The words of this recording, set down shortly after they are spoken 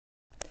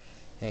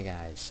Hey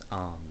guys,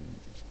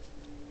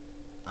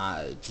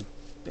 it's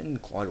been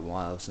quite a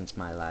while since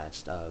my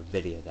last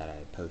video that I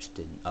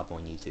posted up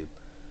on YouTube.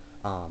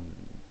 Um,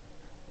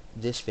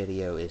 this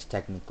video is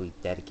technically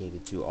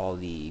dedicated to all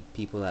the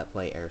people that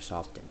play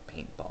airsoft and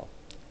paintball.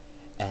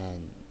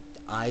 And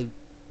I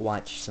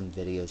watched some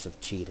videos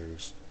of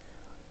cheaters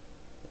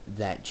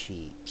that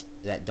cheat,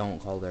 that don't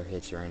call their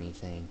hits or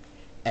anything.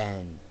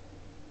 And,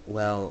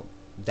 well,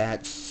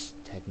 that's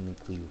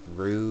technically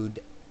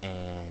rude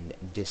and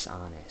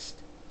dishonest.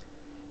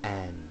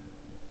 And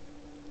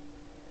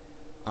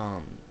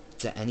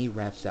to any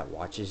ref that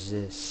watches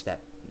this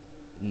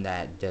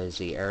that does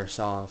the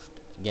airsoft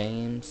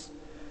games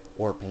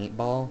or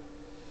paintball,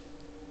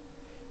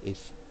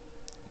 if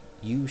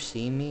you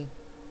see me,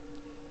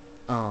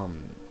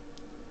 um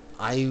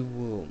I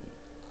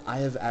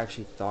have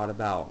actually thought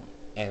about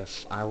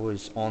if I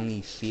was on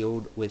the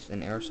field with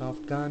an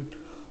airsoft gun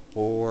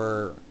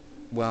or,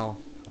 well,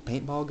 a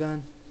paintball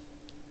gun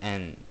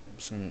and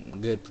some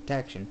good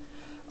protection,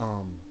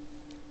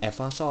 if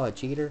I saw a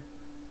cheater,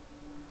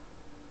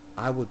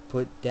 I would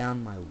put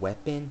down my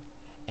weapon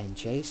and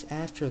chase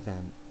after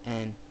them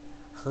and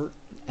hurt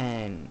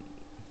and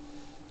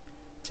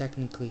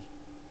technically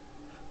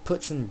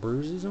put some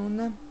bruises on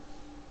them.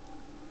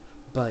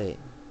 But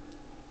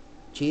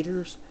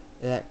cheaters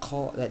that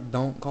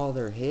don't call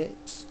their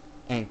hits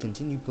and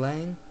continue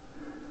playing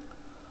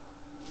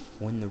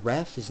when the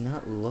ref is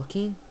not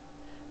looking,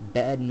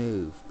 bad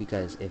move,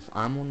 because if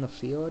I'm on the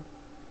field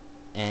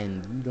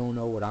and you don't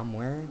know what I'm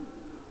wearing,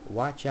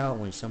 watch out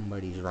when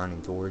somebody's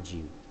running towards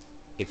you.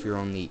 If you're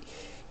on the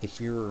if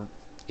you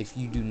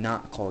do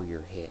not call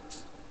your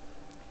hits.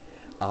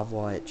 I've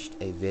watched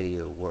a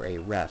video where a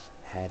ref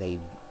had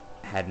an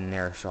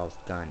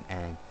airsoft gun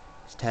and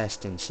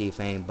test and see if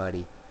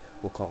anybody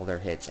will call their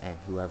hits, and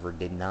whoever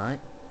did not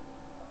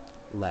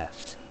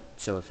left.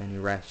 So if any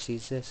ref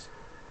sees this,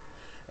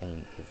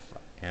 and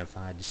if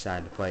I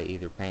decide to play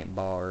either paintball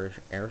or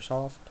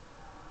airsoft,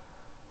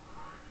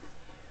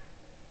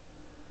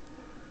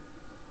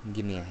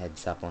 give me a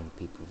heads up on the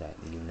people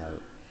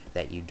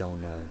that you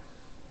don't know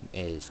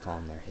is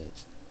calling their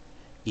hits.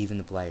 Even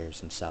the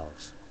players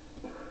themselves.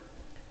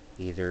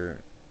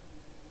 Either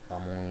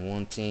I'm on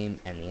one team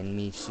and the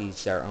enemy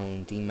sees their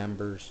own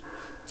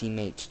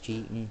teammates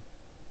cheating,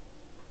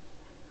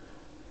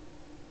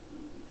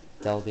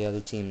 tell the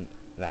other team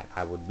that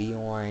I would be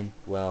on,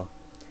 well,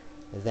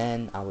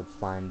 then I would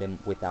find them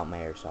without my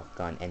airsoft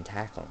gun and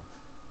tackle them,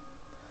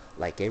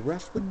 like a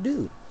ref would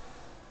do.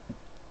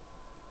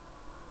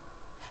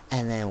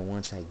 And then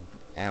once I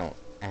out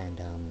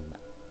and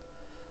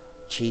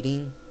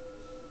cheating,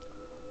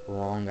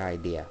 wrong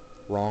idea,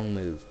 wrong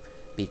move,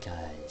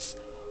 because,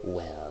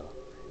 well,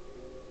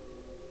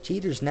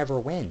 cheaters never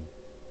win.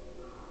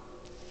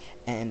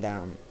 And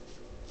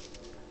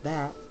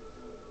that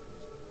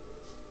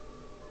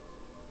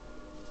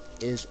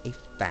is a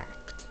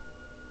fact.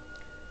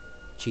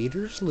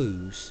 Cheaters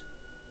lose,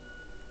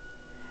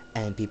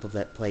 and people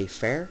that play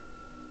fair,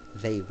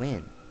 they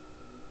win.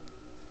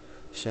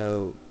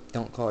 So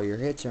don't call your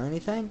hits or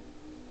anything.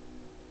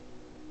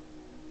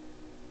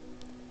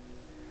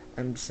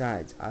 And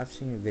besides, I've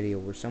seen a video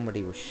where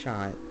somebody was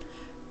shot.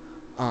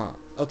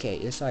 Okay,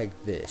 it's like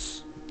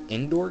this.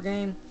 Indoor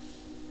game,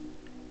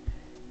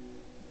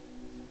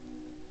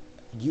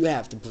 you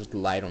have to put the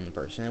light on the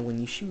person when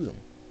you shoot them.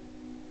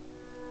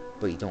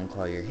 But you don't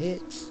call your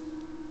hits.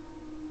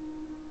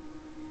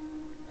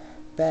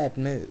 Bad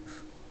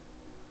move.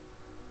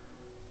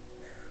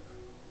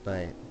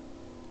 But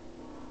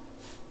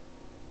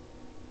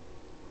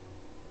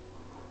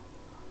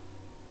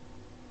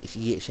if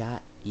you get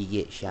shot, you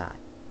get shot.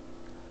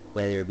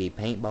 Whether it be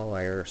paintball or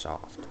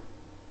airsoft.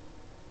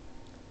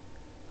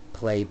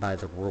 Play by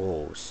the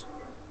rules.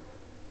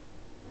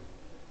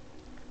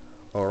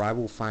 Or I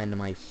will find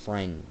my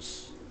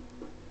friends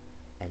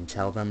and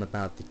tell them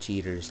about the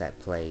cheaters that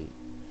play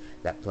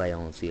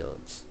on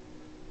fields.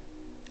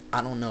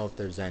 I don't know if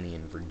there's any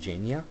in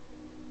Virginia.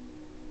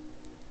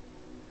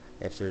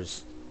 If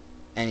there's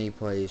any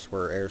place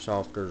where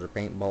airsofters or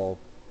paintball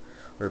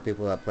or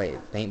people that play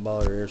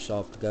paintball or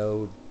airsoft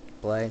go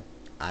play,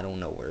 I don't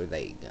know where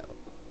they go.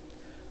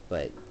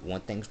 But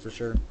one thing's for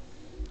sure,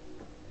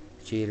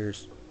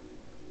 cheaters,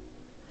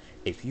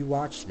 if you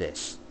watch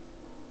this,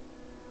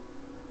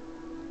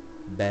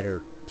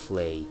 better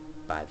play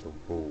by the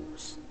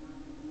rules.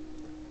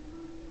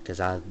 Because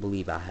I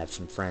believe I have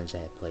some friends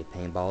that play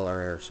paintball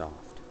or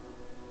airsoft.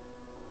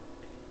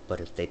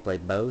 But if they play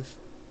both,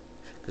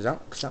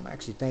 because I'm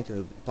actually thinking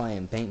of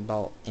playing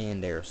paintball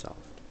and airsoft.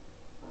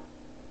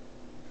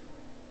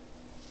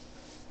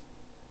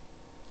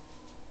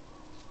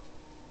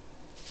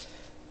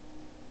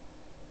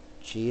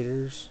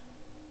 Cheaters,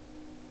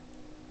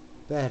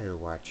 better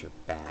watch your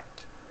back.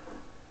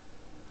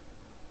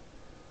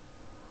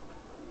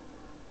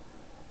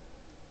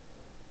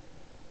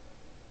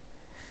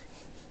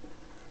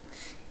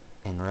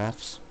 And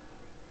refs,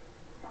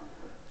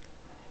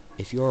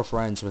 if you're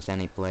friends with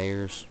any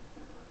players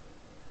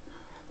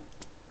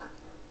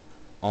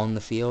on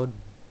the field,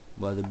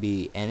 whether it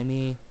be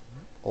enemy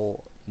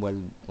or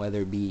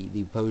whether it be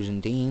the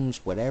opposing teams,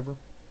 whatever.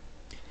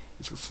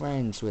 If you're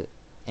friends with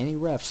any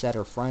refs that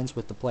are friends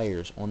with the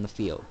players on the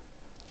field,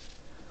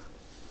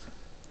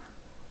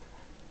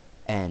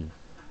 and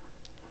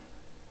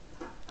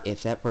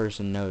if that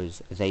person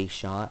knows they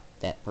shot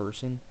that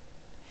person,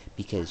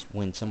 because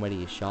when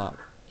somebody is shot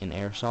in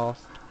airsoft,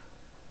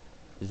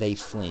 they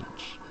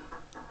flinch.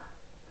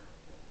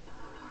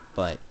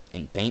 But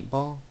in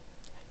paintball,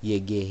 you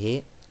get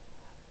hit,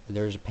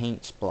 there's a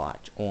paint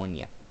splotch on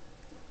you.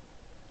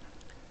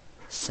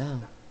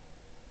 So,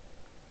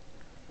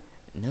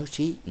 no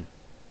cheating.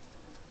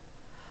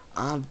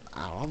 I've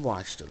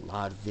watched a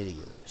lot of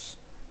videos,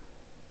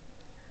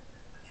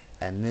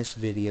 and this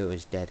video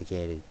is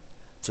dedicated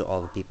to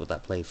all the people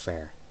that play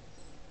fair.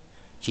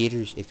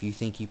 Cheaters, if you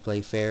think you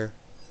play fair,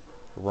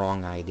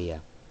 wrong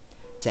idea.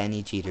 To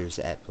any cheaters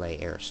that play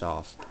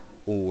airsoft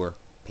or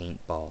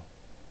paintball.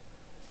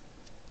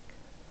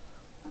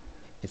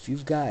 If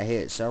you've got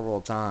hit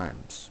several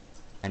times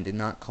and did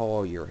not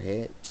call your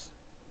hits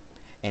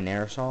in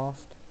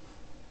airsoft,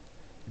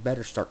 you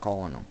better start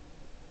calling them.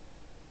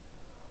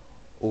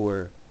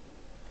 Or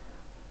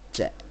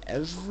to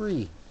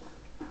every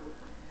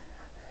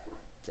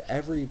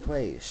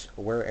place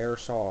where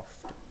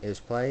airsoft is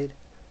played,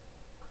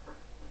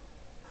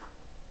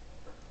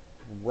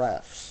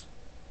 refs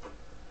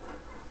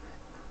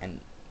and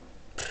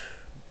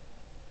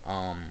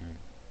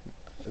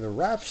the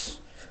refs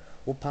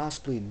will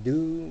possibly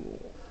do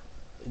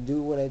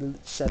what I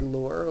said a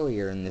little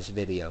earlier in this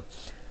video.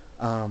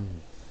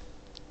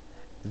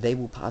 They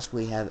will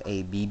possibly have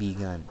a BB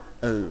gun,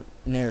 or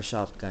an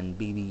airsoft gun,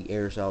 BB,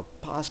 airsoft,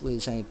 possibly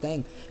the same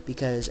thing,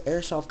 because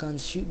airsoft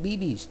guns shoot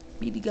BBs,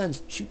 BB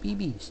guns shoot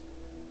BBs,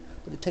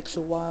 but it takes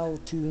a while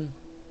to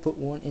put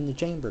one in the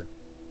chamber.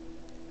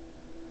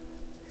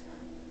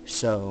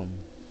 So,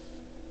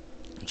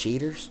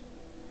 cheaters,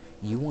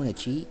 you want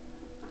to cheat?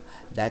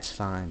 That's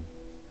fine.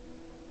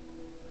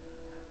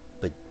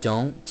 But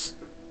don't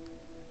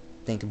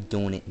think of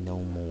doing it no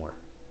more.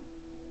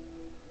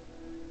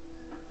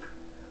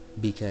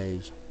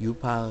 Because you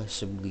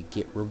possibly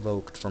get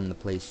revoked from the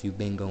place you've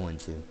been going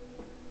to.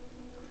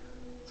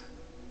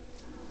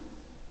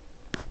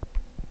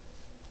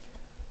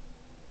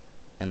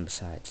 And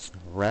besides,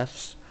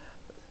 refs,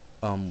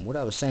 what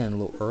I was saying a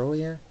little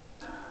earlier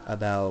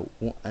about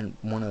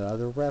one of the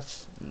other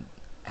refs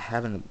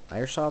having an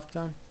airsoft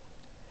gun,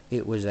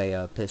 it was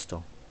a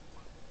pistol.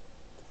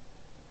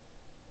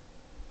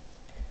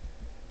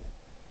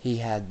 He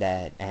had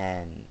that,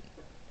 and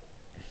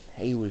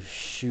he was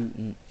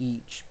shooting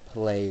each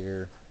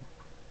player.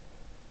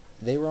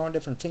 They were on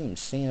different teams,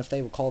 seeing if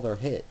they would call their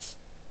hits.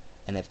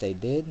 And if they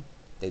did,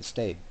 they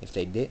stayed. If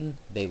they didn't,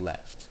 they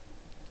left.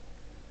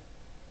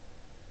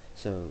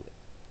 So,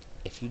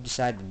 if you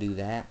decide to do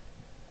that,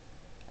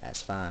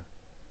 that's fine.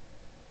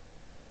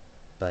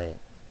 But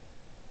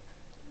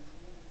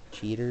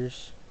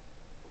cheaters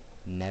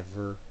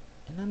never,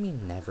 and I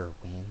mean never,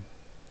 win.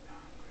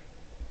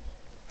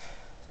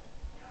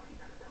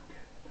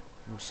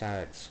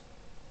 Besides,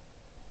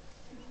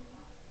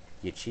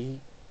 you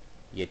cheat,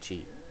 you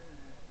cheat.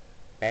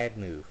 Bad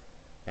move.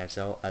 That's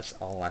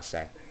all I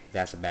say.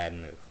 That's a bad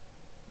move.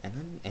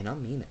 And I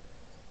mean it.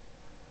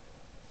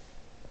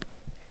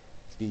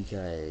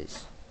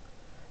 Because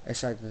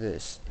it's like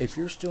this. If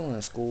you're still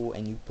in school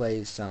and you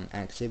play some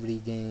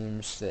activity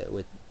games that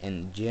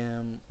in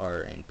gym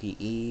or in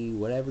PE,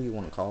 whatever you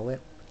want to call it,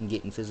 and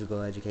getting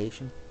physical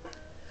education,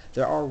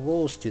 there are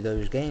rules to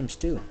those games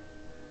too.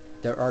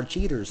 There are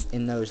cheaters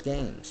in those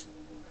games.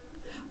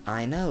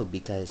 I know,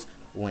 because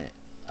when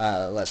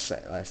let's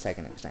take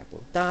an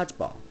example.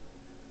 Dodgeball.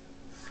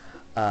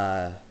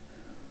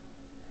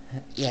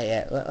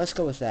 Let's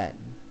go with that.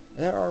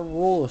 There are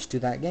rules to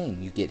that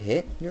game. You get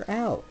hit, you're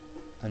out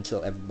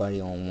until everybody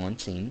on one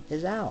team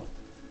is out.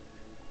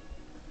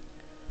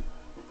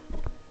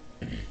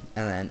 And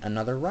then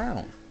another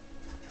round.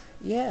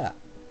 Yeah.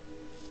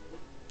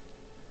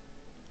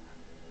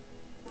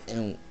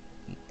 And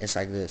it's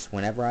like this.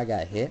 Whenever I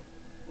got hit,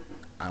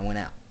 I went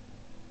out.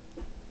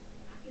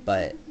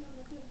 But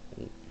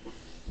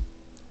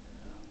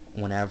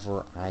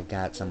whenever I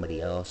got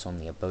somebody else on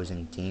the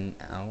opposing team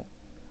out,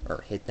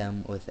 or hit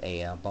them with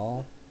a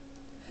ball,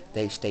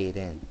 they stayed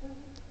in.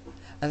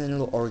 And then a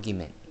little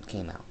argument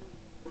came out.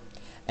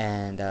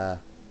 And,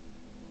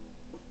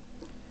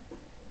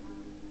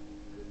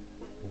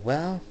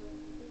 well,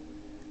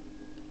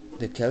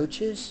 the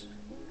coaches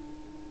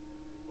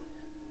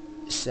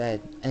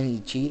said any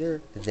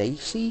cheater they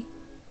see,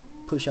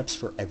 push-ups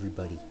for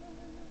everybody.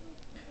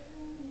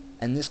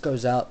 And this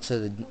goes out to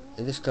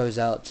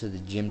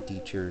the gym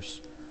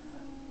teachers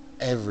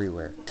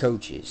everywhere,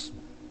 coaches,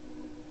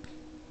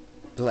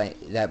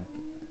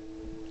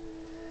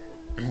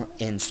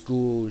 in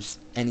schools,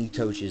 any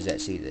coaches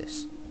that see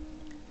this.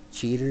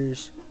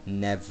 Cheaters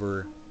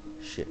never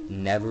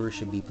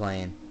should be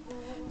playing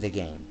the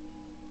game.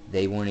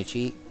 They want to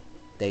cheat,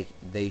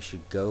 they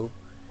should go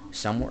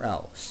somewhere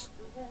else.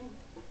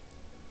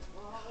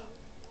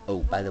 Oh,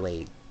 by the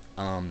way,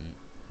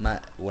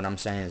 what I'm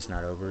saying is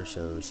not over,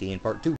 so see you in part 2.